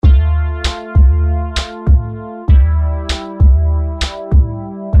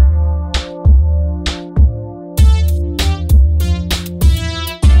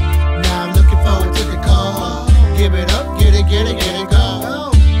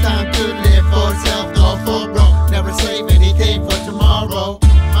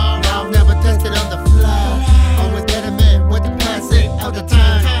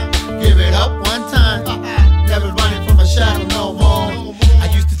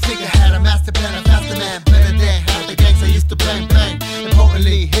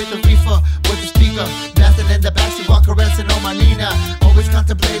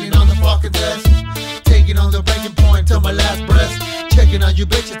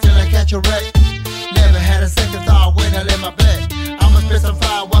till I catch a wreck. Never had a second thought when I lay my bed. I'ma spit some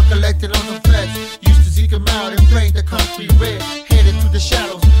fire while collecting on some feds. Used to seek 'em out and paint the country red. Headed through the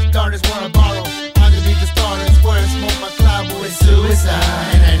shadows, darkness where I borrow. Underneath the stars where I smoke my cloud with suicide.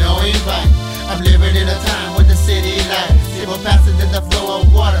 And I know ain't right. I'm living in a time with the city lights. People passing in the flow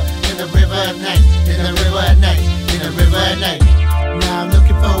of water. In the river at night, in the river at night, in the river at night. Now I'm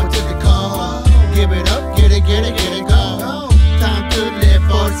looking forward to the call. Give it up, get it, go. Time to live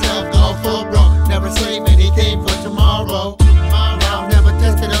for itself, go for broke. Never save anything for tomorrow. Now I'm never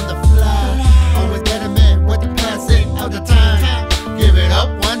tested on the fly. Always better man with the passing of the time. Give it up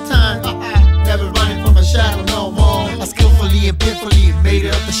one time. Never running from a shadow no more. I skillfully and painfully made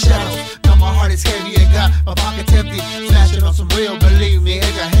it up the shadows. Now my heart is heavy and got my pockets empty. Flashing on some real, believe me,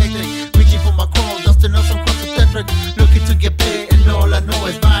 it got hectic. Reaching for my chrome, dusting on some crushed electric. Looking to get paid and all I know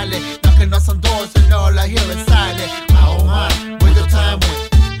is violent. Knocking on some doors and all I hear is silent. Oh my, where the time went.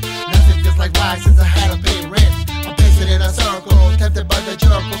 Nothing feels like why since I had to pay rent. I'm pacing in a circle, tempted by the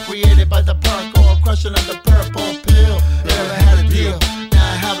jerk, created by the purple, crushing on the purple pill. Never had a deal.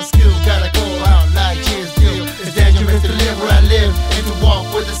 Now I have a skill, gotta go out like cheers deal. It's dangerous to live where I live and to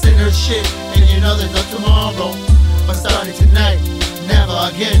walk with the sinner shit. And you know there's no tomorrow, but starting tonight, never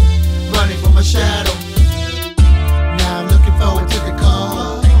again, running from a shadow. Now I'm looking forward to the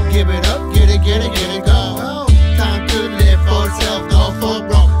call. Give it up, get it, go. Time to live for itself, go for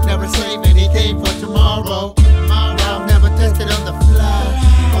broke. Never save anything for tomorrow. Now I'm never tested on the fly.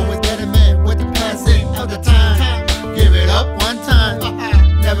 Always better man with the passing of the time. Give it up one time.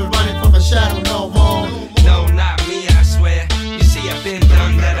 Never running from a shadow no more. No, not me, I swear. You see, I've been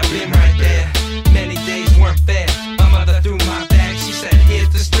done that, I've been right there. Many days weren't fair. My mother threw my bag, she said, here's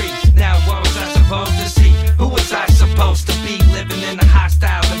the streets. Now what was I supposed to see? Who was I supposed to be? Living in a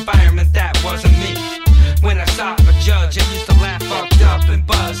hostile environment, that wasn't me. When I saw a judge, I used to laugh fucked up and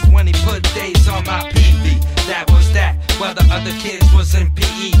buzzed when he put days on my PV. That was that, while the other kids was in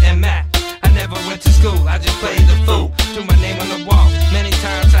PE and math. I never went to school, I just played the fool. Threw my name on the wall, many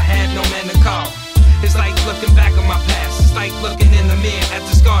times I had no man to call. It's like looking back on my past, it's like looking in the mirror at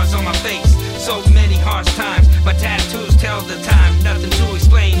the scars on my face. So many harsh times, my tattoos tell the time.